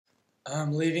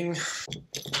I'm leaving.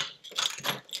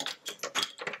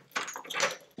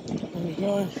 There we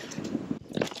go.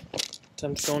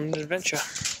 Time to go on an adventure.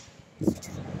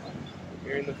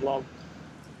 You're in the vlog.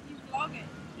 You vlogging?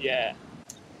 Yeah.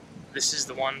 This is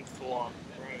the one for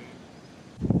Rome.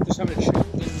 Just having a chill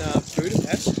in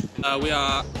Budapest. We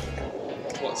are,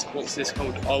 what's this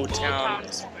called? Old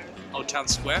Town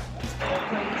Square.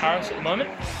 Paris at the moment.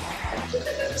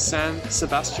 San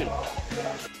Sebastian.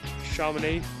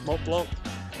 Chamonix, Mont Blanc.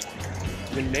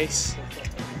 Nice.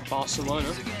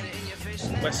 Barcelona.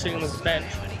 We're sitting on this bench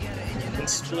in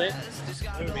Split.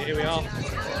 Here we are,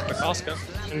 Makarska,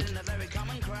 and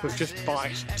we've just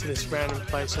biked to this random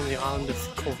place on the island of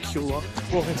Korčula.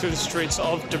 Walking through the streets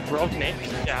of Dubrovnik.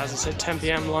 Yeah, as I said, 10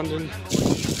 PM London.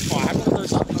 Oh, I haven't put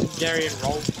those up to Gary and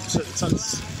roll, so it's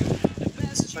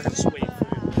like a sweet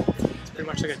food. It's pretty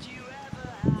much like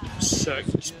a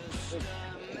circus.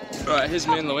 Alright, here's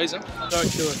me and Louisa.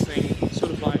 Circular thing,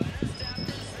 sort of like,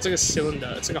 it's like a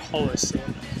cylinder, it's like a hollow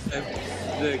cylinder.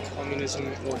 The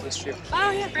communism or history. Oh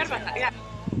yeah, I forgot about that, yeah.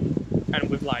 And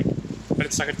with like, but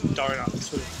it's like a donut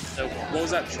sort of. What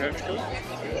was that church called?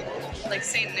 Like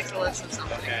St. Nicholas or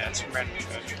something. Yeah, it's a random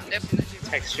church. Yep.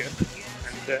 Texture,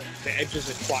 and the edges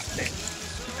are quite thick,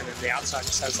 and then the outside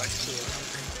just has like steel.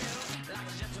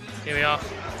 Here we are.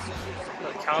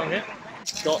 Got Callum here.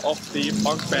 Got off the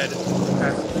bunk bed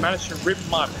and managed to rip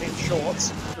my pink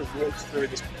shorts. Sort of walked through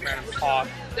this random park.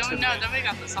 Then we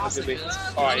got the sausages.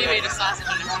 Oh, You yeah. ate a sausage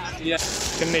in your hand. Yeah,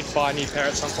 gonna need to buy a new pair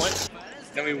at some point.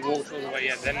 Then we walked all the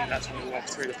way, then that's when we walked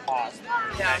through the park.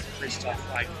 Yeah. Free stuff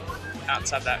like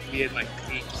outside that weird like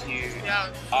PQ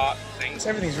art things.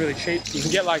 Everything's really cheap. You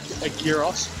can get like a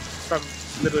gyros from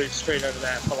literally straight over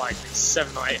there for like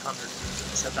 700 or 800.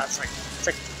 So that's like, it's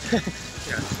like,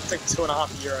 you know, it's like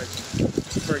 €2.50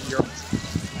 for a gyros.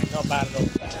 Like not bad at all.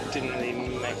 It didn't really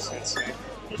make sense to me.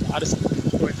 I just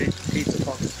enjoyed these pizza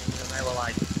pockets things and they were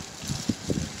like,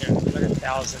 you know, like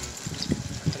 1,000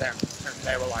 for them. And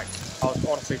they were like, I was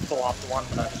honestly full after one,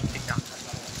 but I just picked up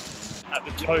at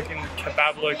the token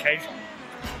kebab location.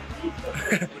 We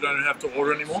don't have to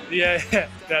order anymore? Yeah,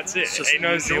 that's it. He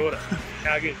knows the order.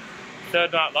 How good.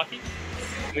 Third night lucky.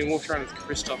 We walked around with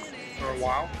Christoph for a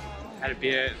while, had a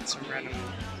beer at some random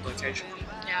location.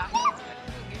 Yeah.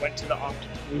 Went to the after.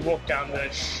 We walked down the,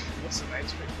 what's the main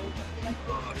street called?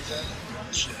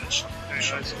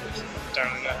 Anyways,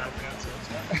 don't really know how to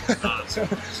pronounce it.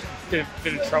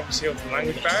 Bit of trouble here with the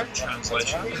language barrier.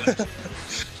 Translation. And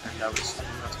that was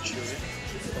nice to chill in.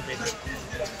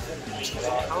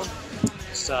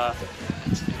 Just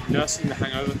nursing the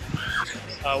hangover.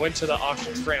 Went to the Arc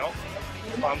de Triomphe,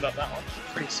 climbed up that one.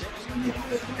 Pretty sick.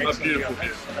 That's beautiful.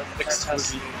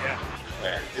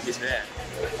 Yeah, it was there.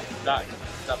 That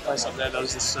place up there, there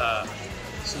was this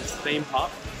sort of theme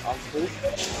park. We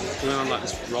went on like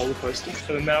this roller coaster.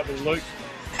 So we met up with Luke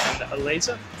and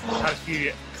Elisa. Had a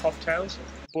few cocktails.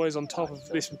 Boys on top of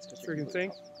this freaking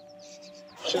thing.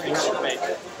 Should be good, mate.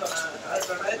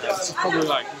 It's probably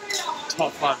like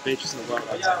top 5 beaches in the world,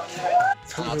 I'd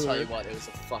say. I'll tell you what, it was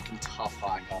a fucking tough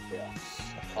hike up here.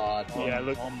 Hard. Yeah,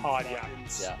 look, hard, yeah.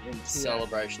 Yeah,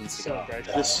 celebrations to go.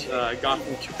 This guy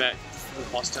from Quebec, from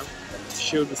Boston,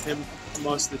 chilled with him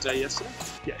most of the day yesterday.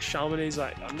 Yeah, Chamonix,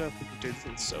 like, I don't know if we could do this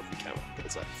in selfie camera, but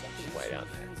it's like fucking way down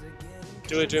there.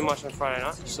 Didn't really do much on Friday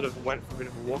night, sort of went for a bit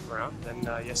of a walk around. Then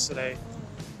yesterday,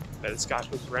 met this guy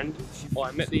called Brendan. Well,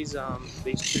 I met these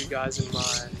two guys in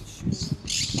my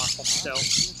hostel.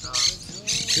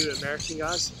 Two American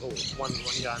guys, or one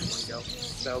guy and one girl.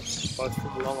 They were both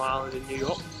from Long Island in New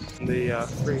York. The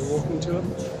free walking tour,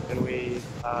 and we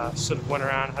sort of went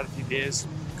around, had a few beers.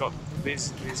 Got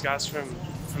these guys from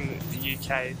the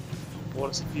UK bought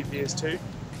us a few beers too,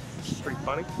 which is pretty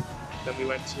funny. Then we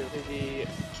went to the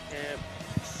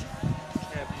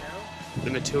camp now, the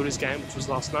Matildas game, which was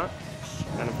last night,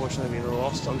 and unfortunately we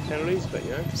lost on penalties, but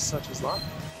you know, such is life.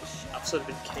 I've sort of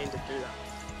been keen to do that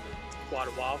for quite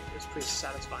a while. It was pretty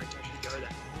satisfying to actually go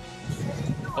there.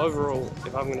 Overall,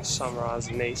 if I'm going to summarise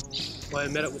Nice, well, I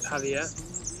met up with Javier,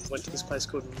 went to this place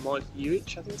called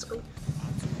Montjuic, I think it's called.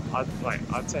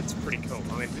 I'd say it's pretty cool.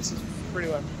 I mean, this is pretty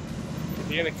much,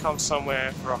 if you're going to come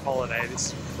somewhere for a holiday, this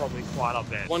is probably quite up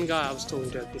there. One guy I was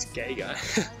talking to, this gay guy,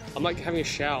 I'm like having a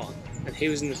shower, and he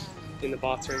was in the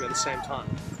bathroom at the same time.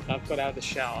 I've got out of the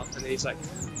shower, and then he's like,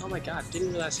 oh my god,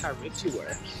 didn't realise how ripped you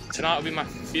were. Tonight will be my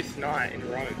 5th night in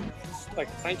Rome. Like,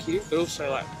 thank you, but also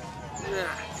like, nah,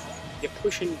 you're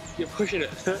pushing it.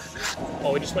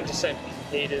 Oh, we just went to St.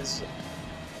 Peter's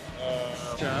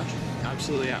church.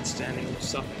 Absolutely outstanding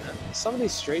stuff in there. Some of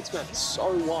these streets, man, are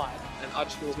so wide, and I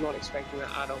just was not expecting that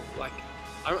at all. Like,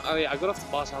 I got off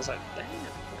the bus and I was like, damn,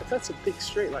 look at that's a big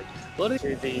street. Like a lot of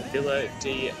the Villa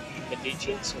di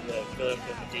Medici, so the Villa of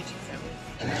the Medici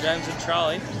family. James and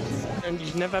Charlie, and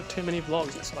you never have too many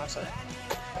vlogs. That's what I say.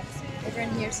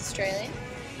 Everyone here is Australian.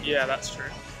 Yeah, that's true.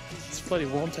 It's bloody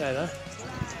warm today though.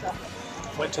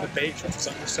 Went to the beach, which was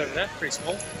just over there, pretty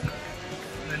small.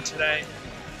 And then today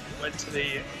went to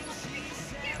the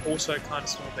also kind of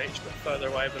small beach, but further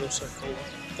away, but also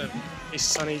cooler. These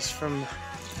sunnies from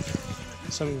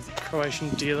some Croatian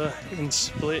dealer in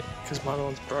Split because my other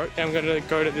one's broke. I'm going to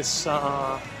go to this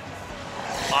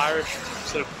Irish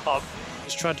sort of pub.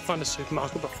 Just tried to find a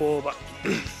supermarket before, but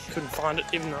couldn't find it,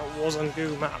 even though it was on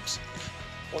Google Maps.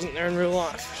 Wasn't there in real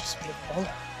life. Just a bit of fun.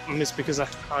 I miss because I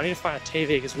need to find a TV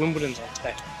because Wimbledon's on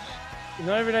today. You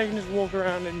know, every day you can just walk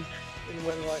around in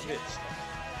weather like this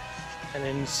and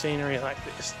in scenery like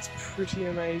this. It's pretty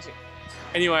amazing.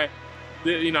 Anyway,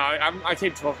 you know, I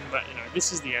keep talking about, you know,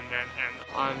 this is the end, man, and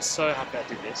I'm so happy I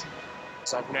did this.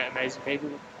 So I've met amazing people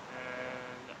and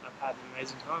I've had an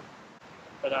amazing time.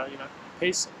 But you know,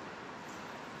 peace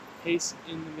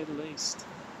in the Middle East.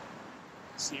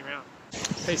 See you around.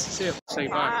 Peace. See you. Say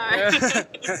goodbye.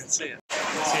 See you.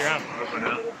 See you around.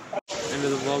 End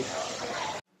of the vlog.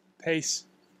 Peace.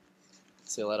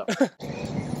 See you later.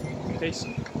 Peace.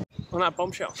 On that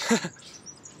bombshell.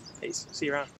 Peace. See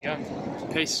you around. Yeah.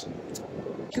 Peace.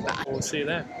 Goodbye. We'll see you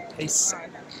there. Peace.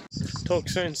 Talk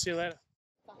soon. See you later.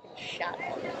 Shut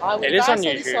up. It is on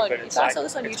YouTube, but it's like I saw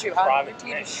this on it's YouTube. I private ripped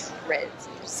you to thing. shreds.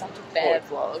 It was such a bad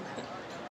vlog.